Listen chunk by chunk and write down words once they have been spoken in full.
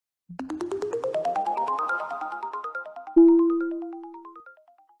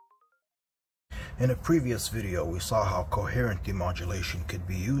In a previous video, we saw how coherent demodulation could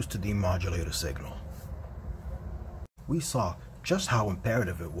be used to demodulate a signal. We saw just how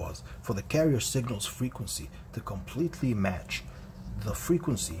imperative it was for the carrier signal's frequency to completely match the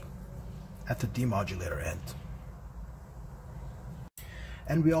frequency at the demodulator end.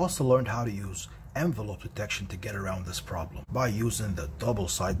 And we also learned how to use envelope detection to get around this problem by using the double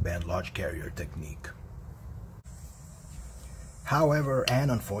sideband large carrier technique. However,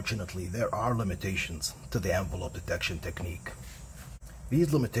 and unfortunately, there are limitations to the envelope detection technique.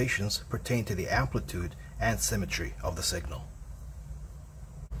 These limitations pertain to the amplitude and symmetry of the signal.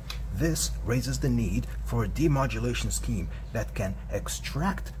 This raises the need for a demodulation scheme that can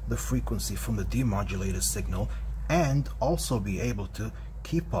extract the frequency from the demodulated signal and also be able to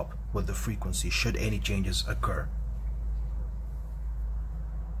keep up with the frequency should any changes occur.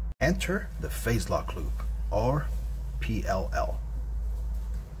 Enter the phase lock loop, or PLL.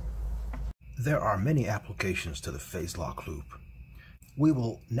 There are many applications to the phase lock loop. We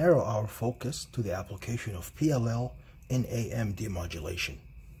will narrow our focus to the application of PLL in AM demodulation.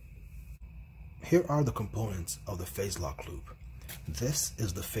 Here are the components of the phase lock loop. This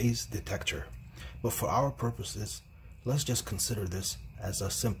is the phase detector, but for our purposes, let's just consider this as a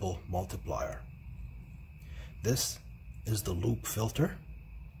simple multiplier. This is the loop filter,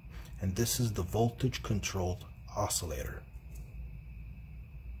 and this is the voltage controlled oscillator.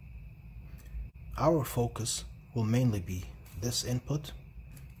 Our focus will mainly be this input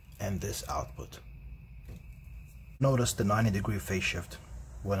and this output. Notice the 90-degree phase shift.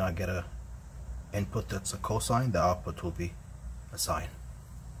 When I get an input that's a cosine, the output will be a sine.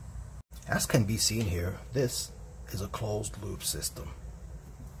 As can be seen here, this is a closed loop system.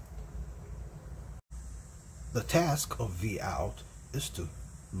 The task of V out is to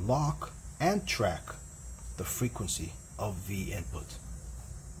lock and track the frequency of V input.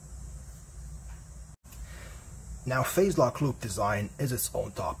 Now, phase lock loop design is its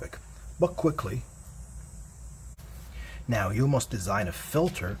own topic, but quickly. Now, you must design a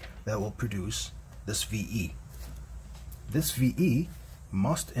filter that will produce this VE. This VE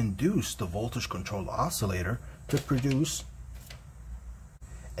must induce the voltage controlled oscillator to produce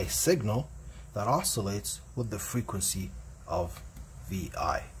a signal that oscillates with the frequency of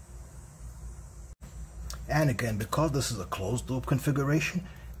VI. And again, because this is a closed loop configuration,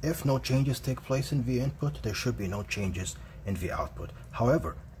 if no changes take place in V input, there should be no changes in V output.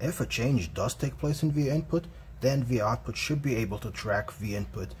 However, if a change does take place in V input, then V output should be able to track V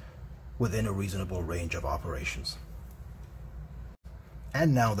input within a reasonable range of operations.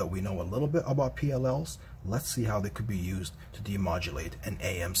 And now that we know a little bit about PLLs, let's see how they could be used to demodulate an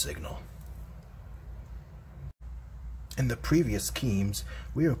AM signal. In the previous schemes,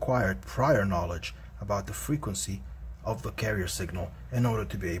 we required prior knowledge about the frequency of the carrier signal in order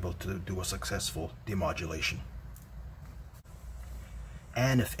to be able to do a successful demodulation.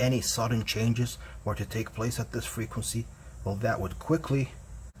 And if any sudden changes were to take place at this frequency, well, that would quickly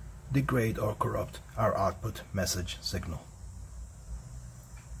degrade or corrupt our output message signal.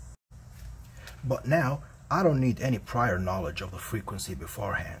 But now, I don't need any prior knowledge of the frequency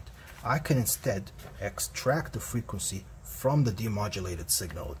beforehand. I can instead extract the frequency from the demodulated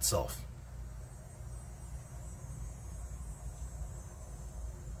signal itself.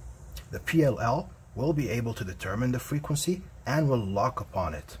 The PLL will be able to determine the frequency and will lock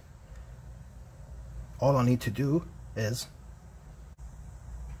upon it. All I need to do is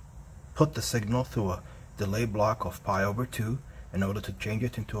put the signal through a delay block of pi/2 in order to change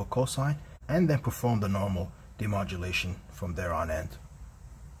it into a cosine, and then perform the normal demodulation from there on end.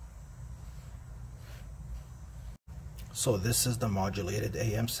 So this is the modulated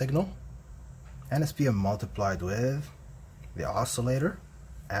AM signal, and it's being multiplied with the oscillator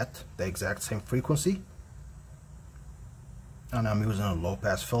at the exact same frequency. And I'm using a low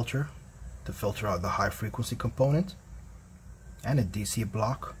pass filter to filter out the high frequency component, and a DC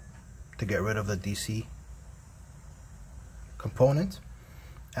block to get rid of the DC component,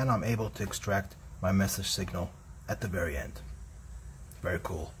 and I'm able to extract my message signal at the very end. Very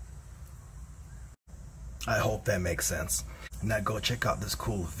cool. I hope that makes sense. Now go check out this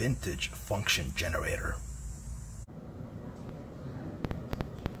cool vintage function generator.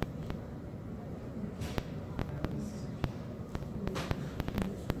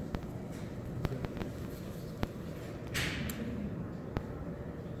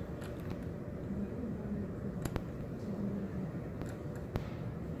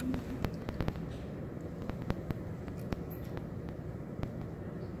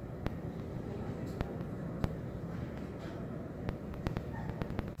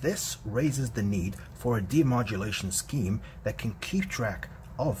 This raises the need for a demodulation scheme that can keep track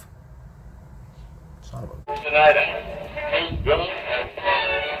of Son of a... Tonight,